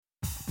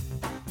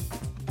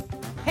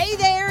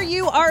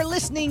You are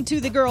listening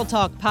to the Girl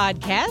Talk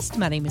podcast.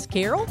 My name is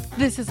Carol.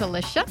 This is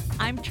Alicia.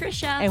 I'm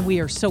Trisha. And we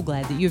are so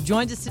glad that you've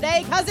joined us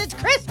today because it's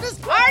Christmas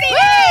party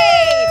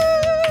day!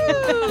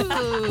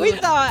 We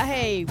thought,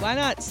 hey, why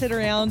not sit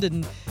around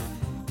and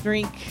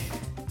drink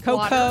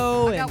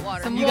cocoa? I got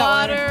water. And Some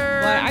water.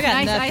 Well, I got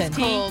nice nothing. Iced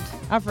cold.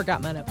 I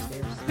forgot mine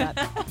upstairs. But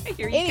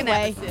Here, you can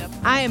anyway, have a sip.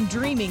 I am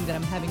dreaming that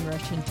I'm having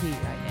Russian tea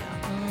right now.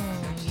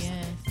 Oh,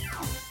 yes.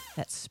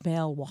 That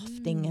smell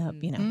wafting up,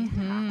 you know.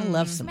 Mm-hmm. I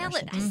love some Smell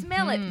it. Russian I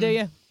smell it. Do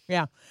you?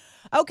 Yeah.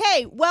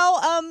 Okay.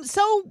 Well,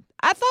 so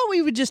I thought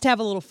we would just have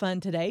a little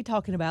fun today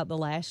talking about the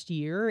last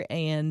year.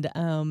 And,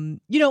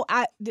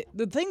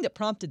 the thing that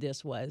prompted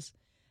this was,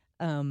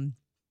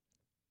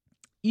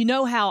 you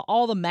know how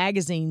all the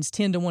magazines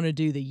tend to want to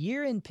do the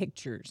year in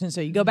pictures. And so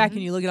you go back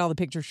and you look at all the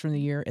pictures from the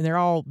year and they're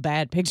all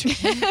bad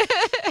pictures.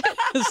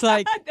 It's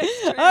like,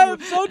 I'm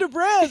so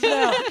depressed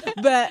now.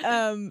 But,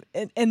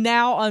 and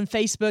now on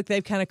Facebook,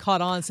 they've kind of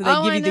caught on. So they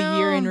give you the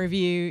year in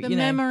review. The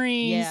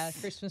memories. Yeah,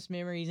 Christmas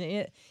memories.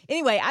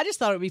 Anyway, I just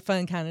thought it would be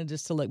fun kind of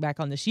just to look back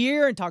on this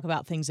year and talk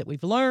about things that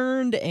we've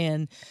learned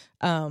and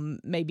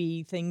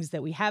maybe things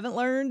that we haven't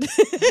learned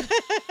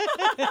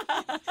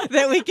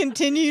that we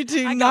continue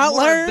to not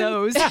learn.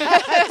 Those.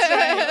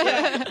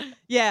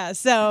 Yeah,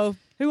 so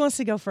who wants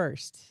to go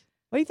first?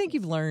 What do you think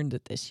you've learned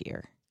this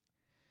year?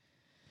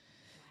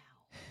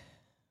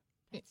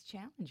 It's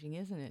challenging,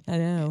 isn't it? I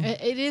know.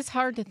 It is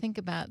hard to think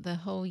about the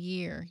whole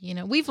year. You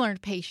know, we've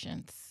learned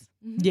patience.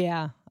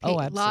 Yeah. Oh,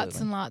 absolutely. Lots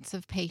and lots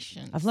of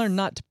patience. I've learned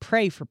not to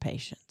pray for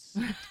patience.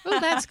 Oh,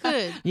 that's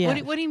good.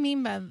 Yeah. What do you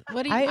mean by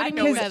what do you I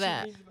mean by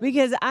that?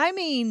 Because I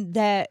mean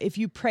that if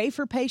you pray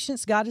for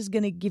patience, God is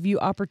going to give you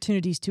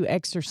opportunities to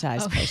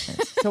exercise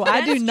patience. So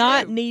I do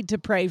not need to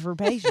pray for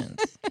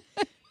patience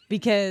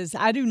because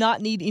I do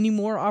not need any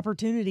more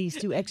opportunities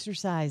to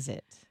exercise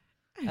it.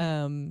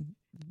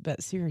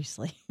 But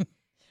seriously,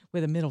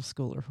 with a middle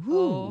schooler,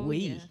 Oh,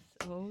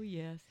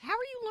 yes. How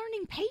are you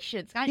learning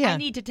patience? I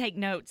need to take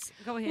notes.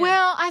 Go ahead.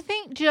 Well, I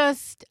think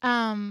just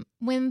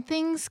when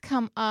things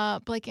come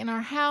up, like in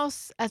our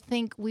house, I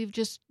think we've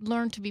just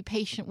learned to be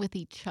patient with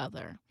each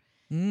other.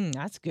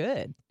 That's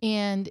good.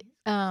 And,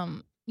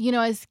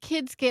 as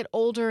kids get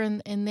older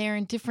and they're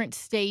in different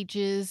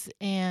stages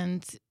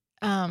and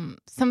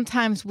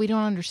sometimes we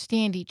don't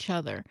understand each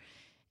other.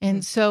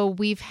 And so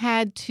we've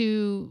had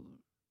to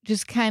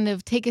just kind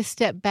of take a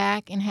step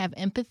back and have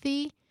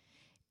empathy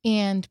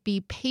and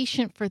be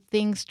patient for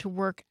things to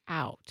work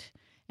out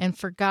and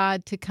for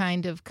God to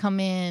kind of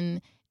come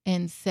in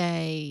and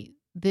say,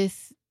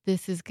 this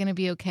is going to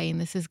be okay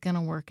and this is going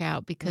to work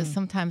out because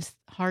sometimes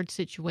hard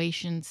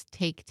situations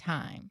take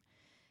time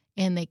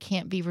and they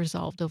can't be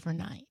resolved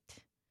overnight.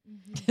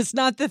 It's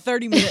not the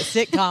 30-minute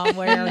sitcom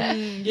where,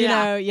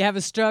 you have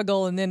a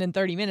struggle and then in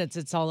 30 minutes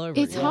it's all over.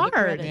 It's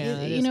hard.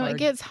 It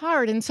gets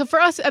hard. And so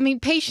for us, I mean,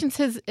 patience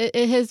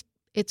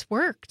it's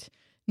worked.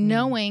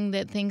 Knowing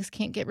that things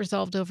can't get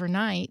resolved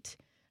overnight.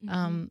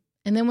 And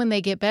then when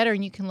they get better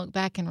and you can look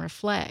back and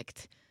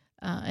reflect,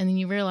 and then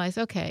you realize,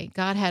 okay,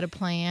 God had a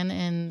plan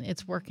and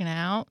it's working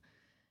out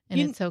and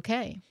it's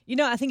okay.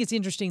 I think it's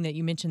interesting that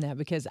you mentioned that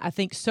because I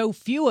think so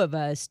few of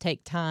us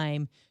take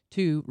time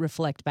to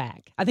reflect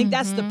back. I think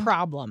that's the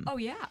problem. Oh,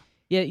 yeah.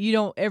 Yeah, you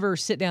don't ever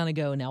sit down and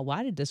go, now,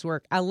 why did this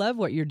work? I love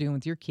what you're doing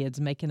with your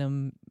kids, making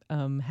them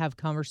have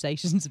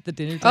conversations at the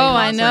dinner table. Oh,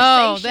 I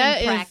know.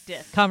 That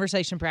is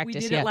conversation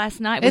practice. We did it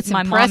last night with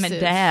my impressive. mom and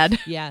dad.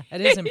 Yeah,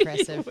 it is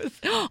impressive. It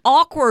was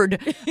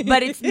awkward,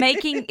 but it's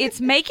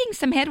making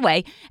some headway.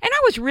 And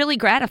I was really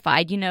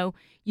gratified. You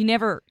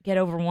never get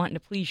over wanting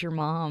to please your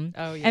mom.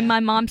 Oh, yeah. And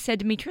my mom said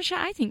to me, Trisha,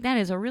 I think that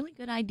is a really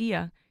good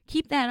idea.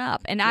 Keep that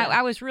up. And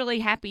I was really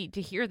happy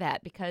to hear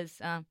that because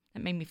that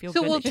made me feel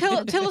good.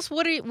 So, tell us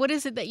what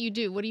is it that you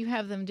do? What do you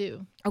have them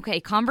do? Okay,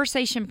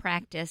 conversation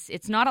practice.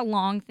 It's not a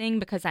long thing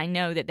because I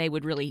know that they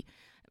would really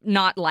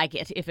not like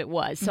it if it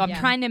was. So I'm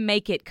trying to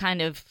make it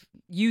kind of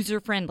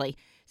user-friendly.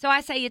 So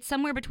I say it's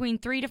somewhere between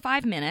 3 to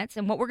 5 minutes.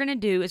 And what we're going to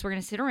do is we're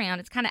going to sit around.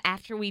 It's kind of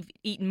after we've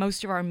eaten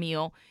most of our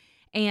meal.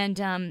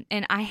 And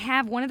I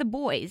have one of the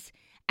boys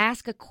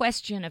ask a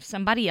question of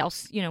somebody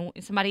else,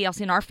 somebody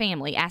else in our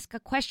family, ask a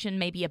question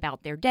maybe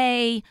about their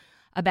day,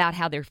 about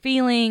how they're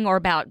feeling, or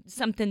about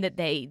something that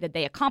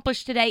they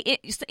accomplished today.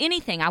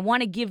 Anything. I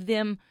want to give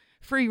them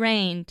free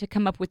rein to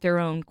come up with their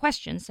own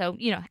questions. So,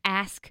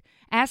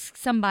 ask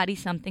somebody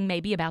something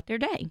maybe about their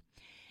day.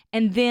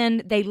 And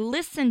then they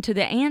listen to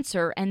the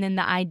answer, and then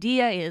the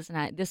idea is,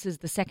 and this is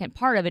the second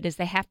part of it, is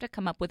they have to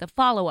come up with a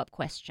follow-up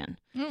question.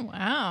 Oh,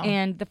 wow.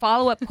 And the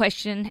follow-up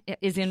question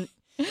is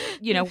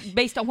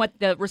based on what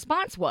the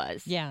response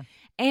was. Yeah.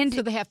 And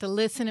so they have to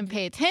listen and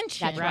pay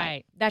attention. That's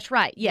right. That's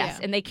right. Yes.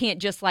 Yeah. And they can't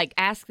just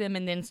ask them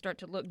and then start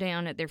to look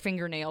down at their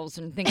fingernails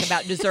and think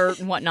about dessert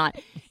and whatnot.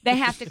 They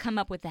have to come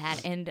up with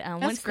that. And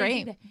that's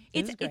great.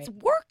 It's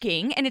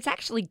working, and it's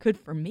actually good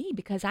for me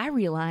because I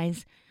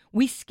realize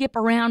we skip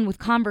around with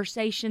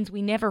conversations.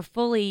 We never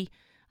fully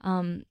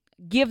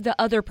give the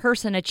other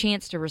person a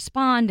chance to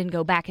respond and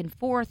go back and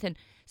forth. And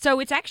so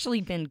it's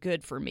actually been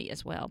good for me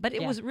as well. But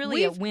it was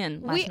really a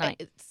win last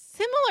night.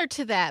 similar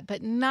to that,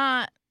 but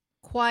not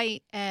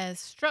quite as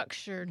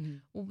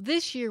structured.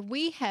 This year,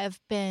 we have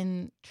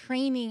been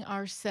training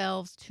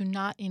ourselves to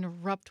not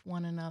interrupt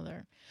one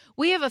another.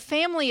 We have a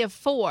family of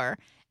 4,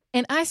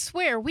 and I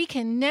swear we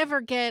can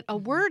never get a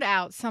word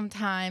out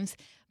sometimes,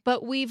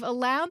 but we've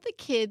allowed the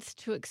kids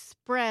to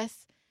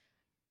express,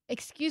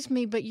 excuse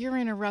me, but you're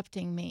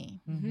interrupting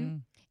me. Mm-hmm.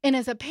 And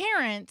as a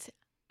parent,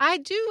 I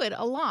do it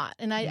a lot,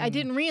 and I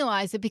didn't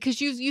realize it because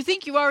you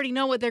think you already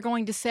know what they're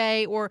going to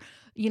say, or,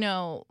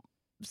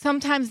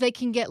 sometimes they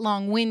can get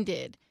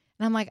long-winded.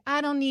 And I'm like,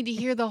 I don't need to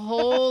hear the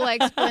whole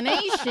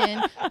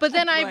explanation. But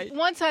then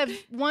once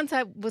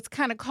I was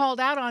kind of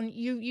called out on,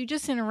 you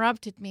just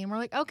interrupted me. And we're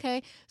like,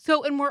 okay.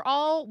 So, and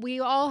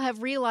we all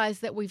have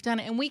realized that we've done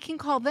it, and we can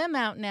call them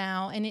out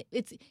now. And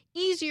it's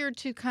easier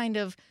to kind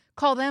of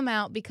call them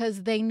out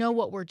because they know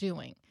what we're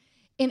doing.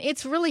 And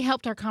it's really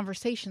helped our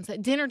conversations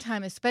at dinner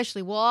time,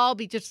 especially. We'll all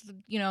be just,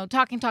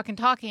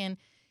 talking.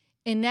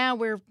 And now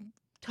we're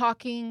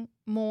talking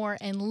more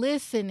and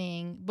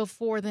listening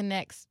before the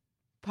next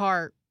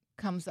part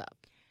comes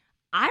up.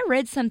 I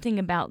read something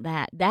about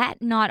that.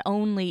 That not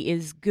only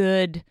is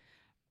good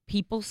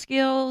people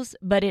skills,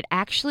 but it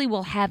actually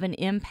will have an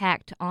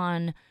impact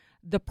on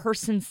the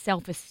person's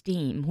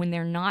self-esteem when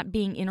they're not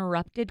being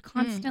interrupted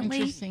constantly.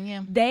 Interesting,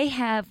 yeah. They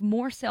have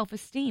more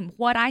self-esteem.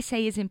 What I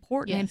say is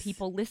important, and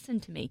people listen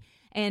to me.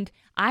 And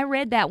I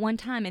read that one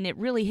time, and it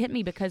really hit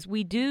me because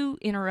I do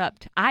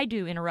interrupt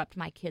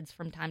my kids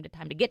from time to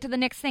time to get to the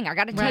next thing. I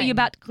got to tell you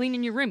about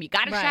cleaning your room. You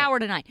got to shower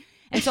tonight.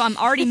 And so I'm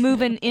already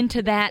moving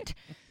into that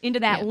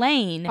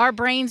lane. Our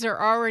brains are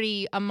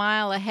already a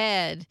mile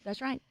ahead. That's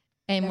right.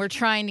 And we're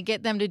trying to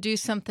get them to do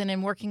something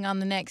and working on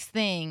the next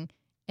thing.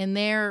 And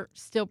they're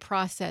still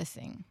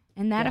processing.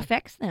 And that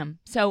affects them.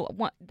 So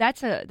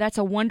that's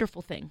a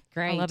wonderful thing.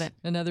 Great. I love it.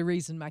 Another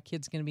reason my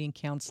kid's going to be in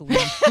counseling. They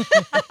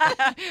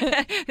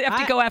have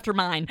to go after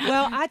mine.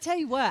 Well, I tell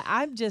you what,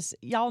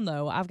 y'all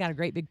know I've got a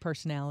great big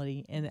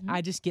personality, and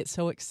I just get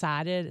so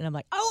excited, and I'm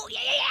like, oh, yeah.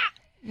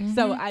 Mm-hmm.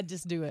 So I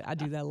just do it. I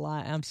do that a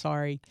lot. I'm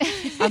sorry.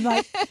 I'm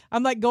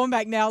like going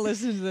back now,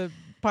 listening to the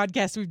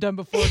podcast we've done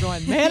before,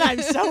 going, man, I'm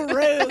so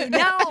rude.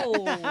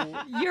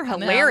 No, you're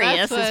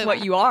hilarious is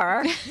what you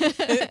are.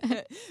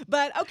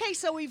 But okay,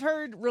 so we've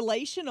heard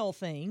relational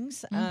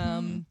things.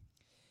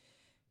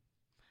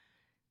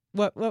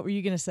 What were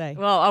you going to say?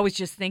 Well, I was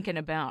just thinking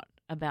about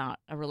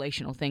a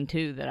relational thing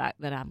too that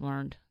I've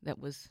learned that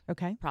was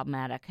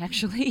problematic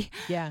actually.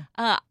 Yeah.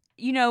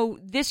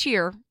 This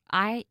year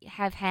I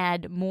have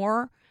had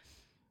more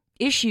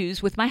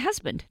issues with my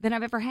husband than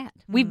I've ever had.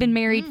 We've been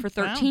married for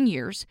 13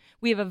 years.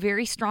 We have a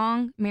very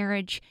strong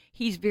marriage.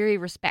 He's very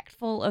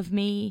respectful of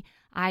me.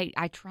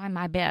 I try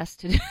my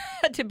best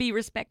to be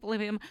respectful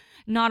of him,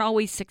 not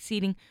always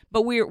succeeding,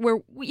 but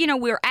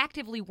we're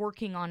actively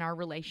working on our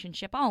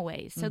relationship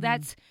always. So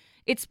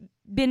it's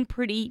been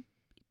pretty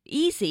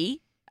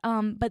easy.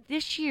 But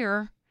this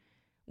year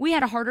we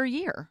had a harder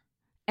year.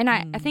 And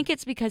I think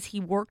it's because he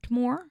worked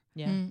more,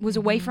 was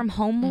away from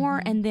home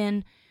more, and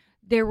then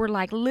there were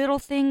like little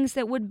things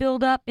that would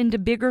build up into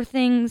bigger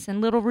things and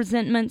little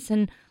resentments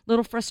and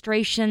little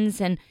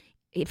frustrations. And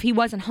if he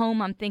wasn't home,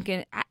 I'm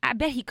thinking, I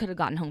bet he could have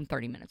gotten home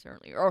 30 minutes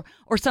earlier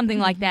or something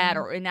like that.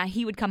 And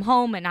he would come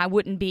home and I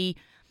wouldn't be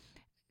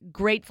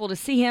grateful to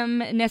see him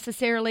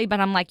necessarily, but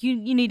I'm like, you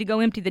need to go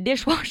empty the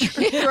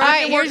dishwasher.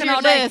 Right, here's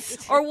your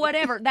list. Or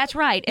whatever. That's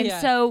right. And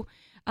so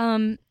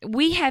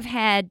we have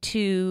had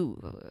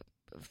to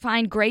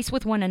find grace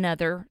with one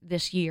another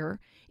this year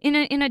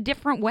in a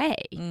different way.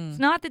 It's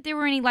not that there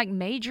were any like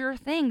major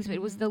things, but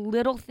it was the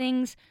little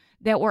things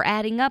that were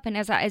adding up. And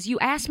as you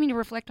asked me to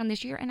reflect on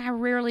this year, and I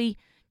rarely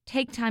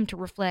take time to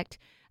reflect,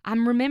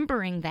 I'm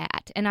remembering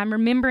that. And I'm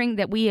remembering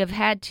that we have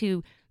had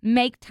to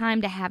make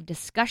time to have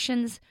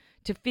discussions,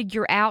 to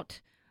figure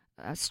out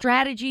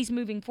strategies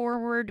moving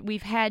forward.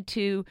 We've had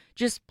to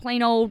just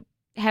plain old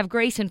have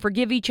grace and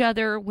forgive each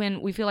other when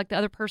we feel like the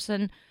other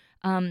person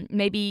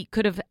maybe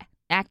could have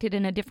acted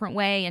in a different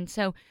way. And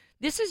so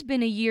this has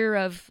been a year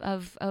of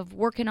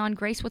working on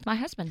grace with my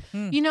husband.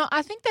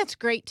 I think that's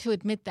great to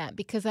admit that,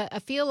 because I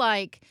feel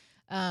like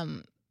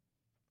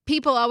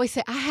people always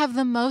say, I have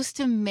the most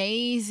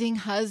amazing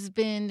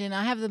husband and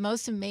I have the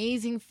most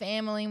amazing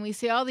family. And we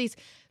see all these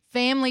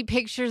family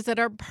pictures that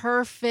are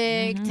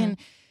perfect, and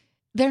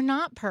they're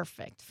not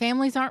perfect.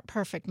 Families aren't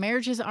perfect.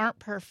 Marriages aren't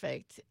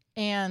perfect.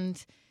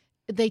 And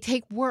they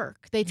take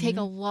work. They take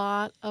a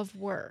lot of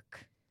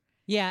work.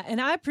 Yeah,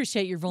 and I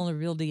appreciate your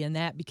vulnerability in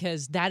that,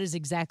 because that is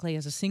exactly,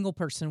 as a single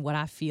person, what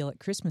I feel at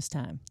Christmas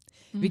time.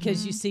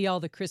 Because you see all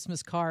the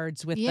Christmas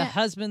cards with the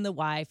husband, the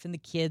wife, and the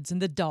kids,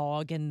 and the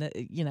dog, and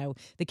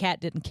the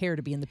cat didn't care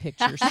to be in the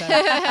picture.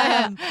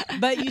 So,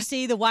 but you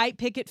see the white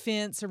picket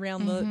fence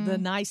around the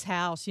nice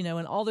house, and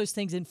all those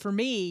things. And for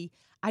me,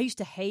 I used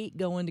to hate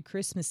going to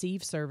Christmas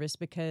Eve service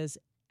because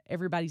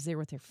everybody's there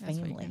with their That's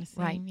what you're family. gonna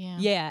say, Right. Yeah.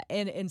 Yeah,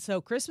 and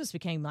so Christmas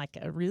became like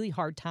a really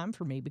hard time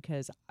for me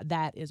because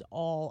that is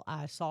all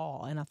I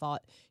saw, and I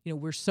thought,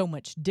 we're so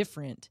much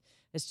different.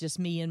 It's just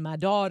me and my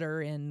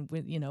daughter, and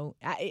with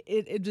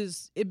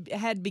it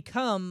had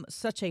become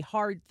such a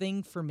hard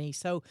thing for me.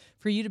 So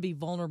for you to be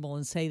vulnerable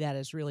and say that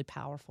is really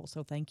powerful.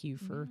 So thank you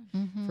for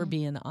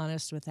being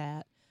honest with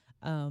that.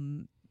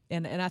 And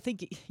I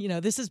think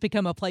this has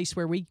become a place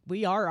where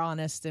we are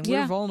honest and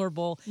we're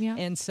vulnerable,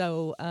 and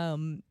so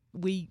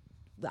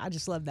I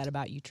just love that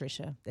about you,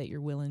 Tricia, that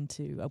you're willing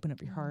to open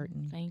up your heart.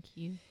 And Thank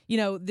you.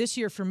 This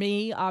year for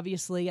me,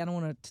 obviously, I don't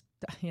want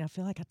to. I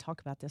feel like I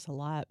talk about this a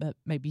lot, but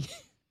maybe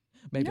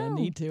I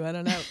need to. I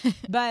don't know.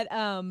 But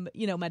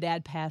my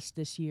dad passed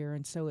this year,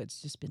 and so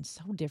it's just been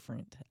so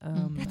different.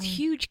 That's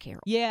huge,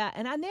 Carol. Yeah,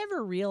 and I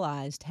never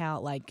realized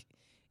how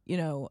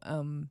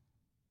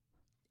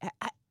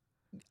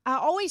I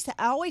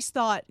always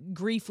thought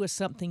grief was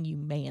something you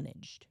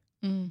managed.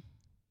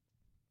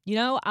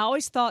 I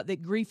always thought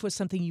that grief was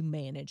something you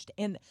managed.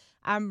 And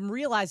I'm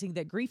realizing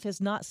that grief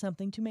is not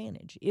something to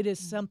manage. It is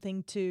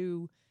something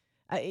to,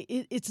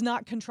 it's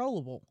not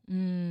controllable. I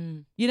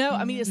mean,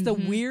 it's the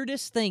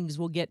weirdest things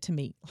will get to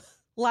me.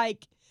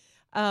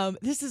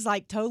 This is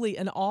like totally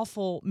an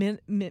awful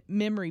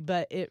memory,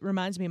 but it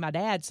reminds me of my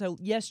dad. So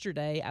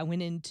yesterday I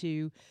went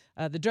into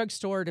the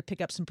drugstore to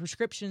pick up some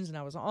prescriptions, and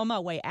I was on my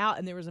way out,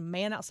 and there was a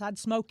man outside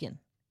smoking.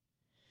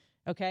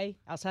 Okay,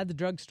 outside the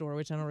drugstore,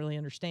 which I don't really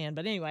understand,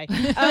 but anyway,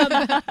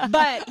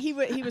 but he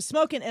was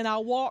smoking, and I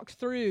walked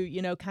through,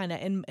 kind of,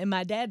 and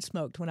my dad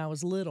smoked when I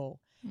was little,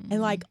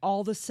 and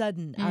all of a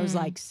sudden I was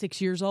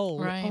 6 years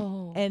old, Right.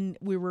 and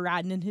we were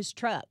riding in his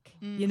truck,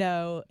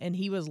 and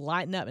he was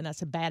lighting up, and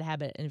that's a bad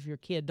habit. And if you're a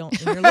kid,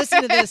 and you're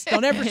listening to this,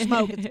 don't ever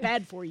smoke; it's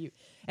bad for you.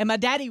 And my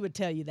daddy would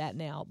tell you that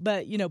now,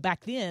 but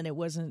back then it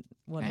wasn't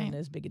Right.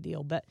 as big a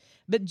deal. But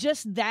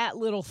just that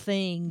little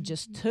thing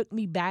just took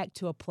me back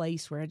to a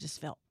place where I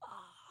just felt.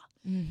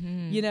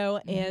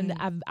 And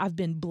I've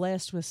been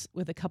blessed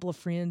with a couple of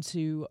friends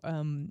who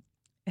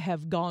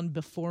have gone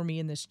before me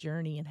in this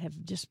journey and have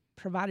just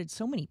provided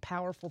so many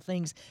powerful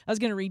things. I was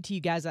going to read to you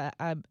guys.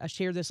 I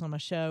shared this on my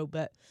show,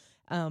 but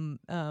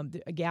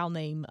a gal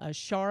named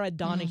Shara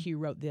Donahue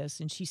wrote this,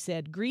 and she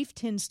said, "Grief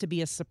tends to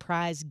be a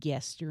surprise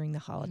guest during the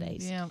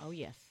holidays. Yeah. Oh,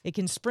 yes. It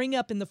can spring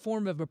up in the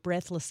form of a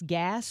breathless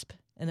gasp,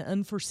 an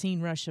unforeseen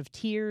rush of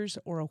tears,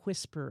 or a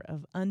whisper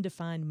of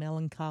undefined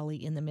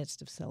melancholy in the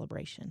midst of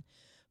celebration.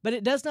 But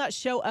it does not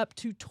show up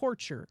to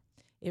torture.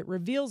 It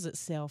reveals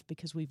itself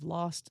because we've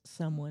lost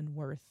someone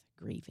worth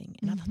grieving."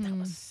 And I thought that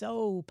was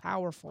so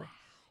powerful,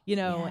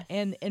 Yes.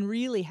 and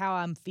really how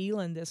I'm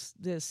feeling this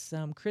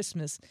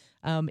Christmas.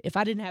 If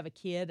I didn't have a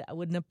kid, I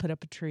wouldn't have put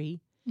up a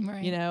tree.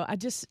 Right.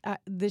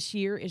 This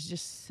year is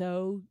just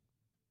so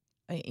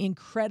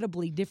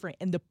incredibly different.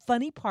 And the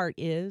funny part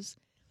is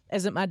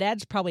that my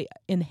dad's probably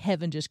in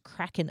heaven just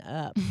cracking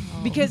up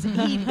because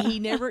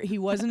he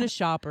wasn't a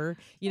shopper.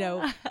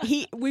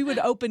 We would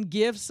open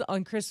gifts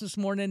on Christmas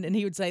morning, and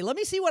he would say, "Let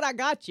me see what I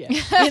got you."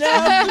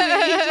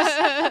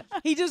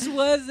 He just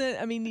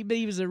wasn't. I mean,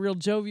 he was a real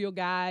jovial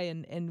guy,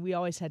 and we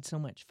always had so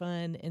much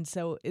fun. And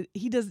so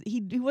he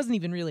wasn't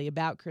even really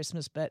about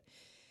Christmas, but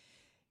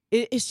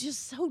it's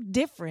just so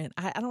different.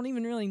 I don't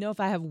even really know if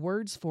I have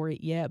words for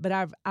it yet, but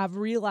I've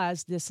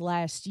realized this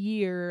last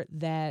year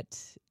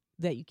that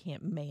you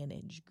can't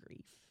manage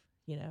grief.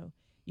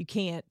 You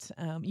can't.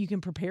 You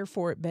can prepare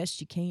for it best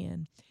you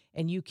can,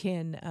 and you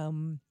can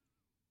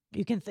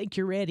think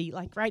you're ready.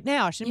 Like right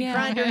now, I shouldn't be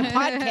crying during a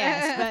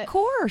podcast, but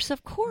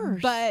Of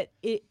course. But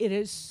it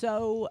is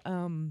so.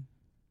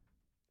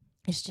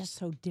 It's just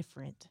so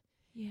different,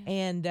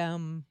 and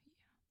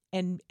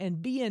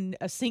being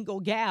a single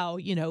gal,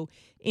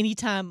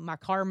 anytime my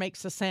car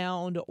makes a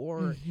sound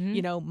or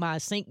my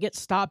sink gets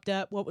stopped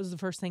up, what was the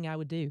first thing I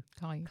would do?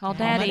 Call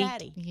Daddy.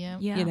 Daddy.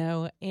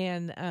 Yeah.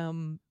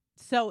 And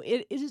so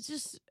it is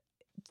just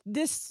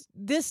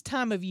this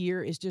time of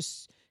year is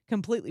just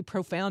completely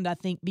profound, I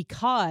think,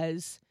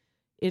 because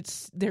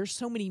there's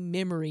so many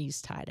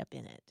memories tied up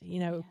in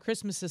it.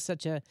 Christmas is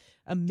such a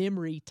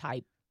memory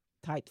type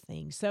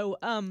thing. So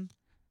I'm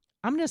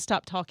going to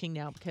stop talking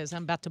now because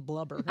I'm about to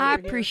blubber. I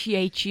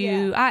appreciate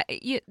you.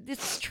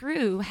 This is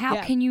true.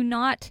 How can you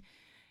not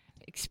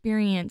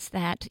experience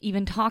that?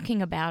 Even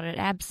talking about it,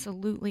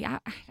 absolutely. I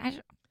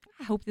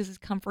hope this is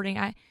comforting.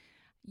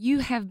 You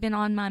have been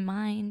on my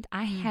mind.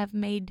 I have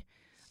made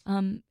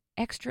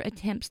extra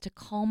attempts to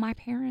call my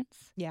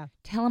parents. Yeah,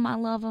 tell them I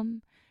love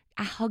them.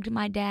 I hugged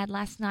my dad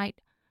last night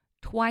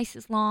twice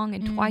as long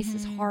and twice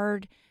as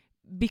hard.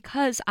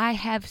 Because I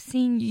have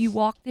seen you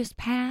walk this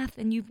path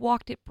and you've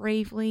walked it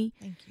bravely.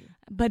 Thank you.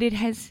 But it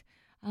has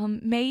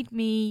made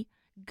me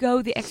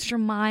go the extra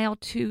mile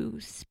to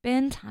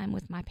spend time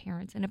with my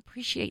parents and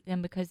appreciate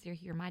them because they're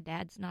here. My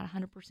dad's not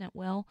 100%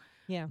 well.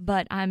 Yeah.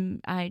 But I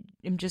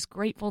am just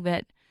grateful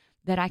that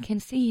I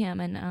can see him,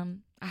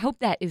 and I hope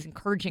that is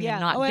encouraging and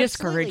not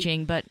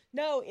discouraging. But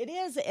no, it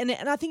is, and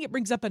I think it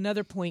brings up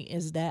another point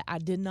is that I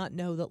did not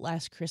know that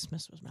last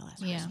Christmas was my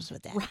last Christmas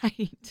with Dad.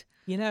 Right.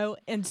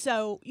 And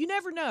so you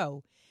never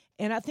know.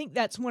 I think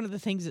that's one of the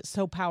things that's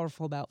so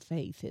powerful about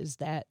faith is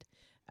that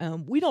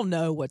we don't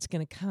know what's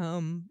going to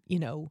come,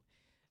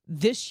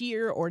 this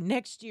year or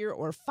next year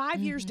or 5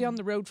 years down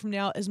the road from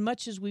now, as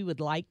much as we would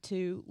like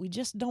to. We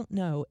just don't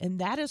know. And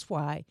that is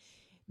why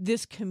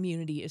this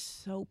community is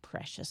so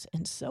precious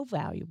and so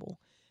valuable,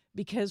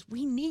 because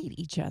we need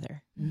each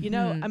other.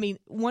 I mean,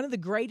 one of the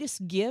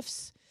greatest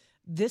gifts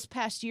this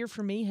past year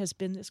for me has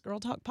been this Girl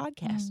Talk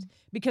podcast,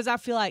 because I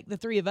feel like the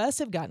three of us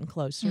have gotten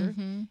closer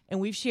and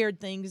we've shared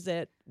things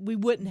that we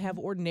wouldn't have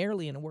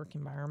ordinarily in a work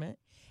environment.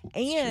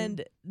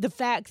 And the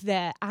fact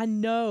that I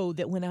know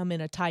that when I'm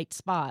in a tight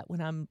spot, when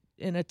I'm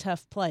in a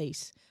tough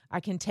place, I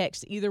can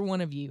text either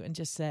one of you and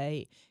just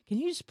say, can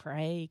you just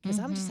pray? Because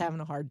I'm just having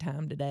a hard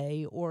time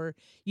today. Or,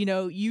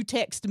 you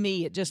text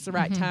me at just the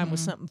right time with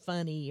something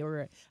funny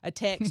or a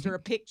text or a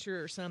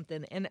picture or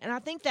something. And I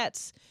think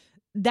that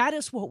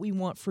is what we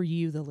want for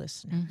you, the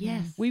listener.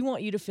 Yes. We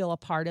want you to feel a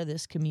part of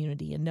this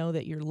community and know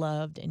that you're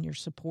loved and you're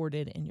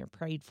supported and you're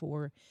prayed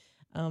for.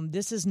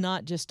 This is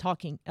not just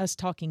us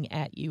talking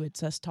at you.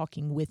 It's us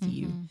talking with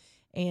you.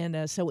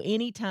 And so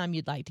anytime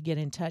you'd like to get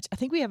in touch, I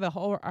think we have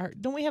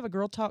don't we have a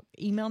Girl Talk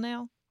email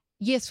now?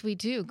 Yes, we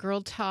do.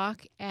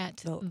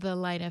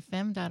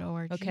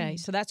 girltalk@thelightfm.org. Okay,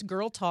 so that's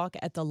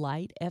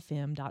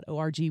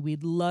girltalk@thelightfm.org.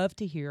 We'd love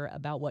to hear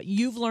about what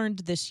you've learned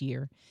this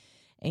year.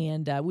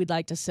 And we'd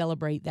like to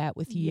celebrate that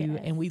with you.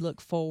 Yes. And we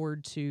look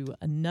forward to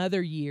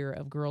another year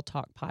of Girl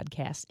Talk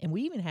podcast. And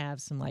we even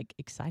have some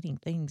exciting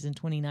things in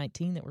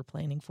 2019 that we're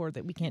planning for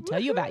that we can't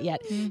tell you about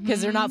yet because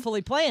they're not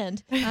fully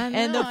planned.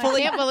 I know, I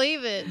can't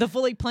believe it. The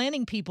fully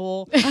planning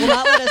people will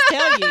not let us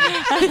tell you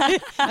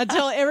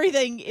until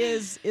everything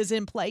is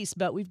in place.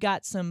 But we've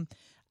got some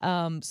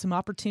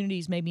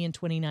opportunities maybe in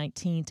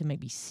 2019 to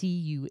maybe see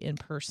you in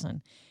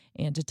person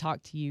and to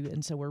talk to you.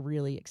 And so we're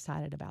really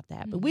excited about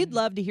that. But we'd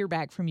love to hear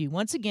back from you.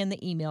 Once again, the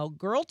email,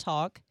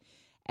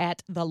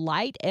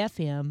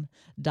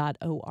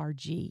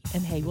 girltalk@thelightfm.org.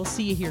 And hey, we'll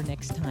see you here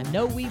next time.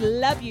 No, we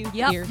love you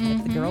here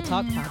at the Girl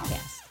Talk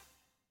Podcast.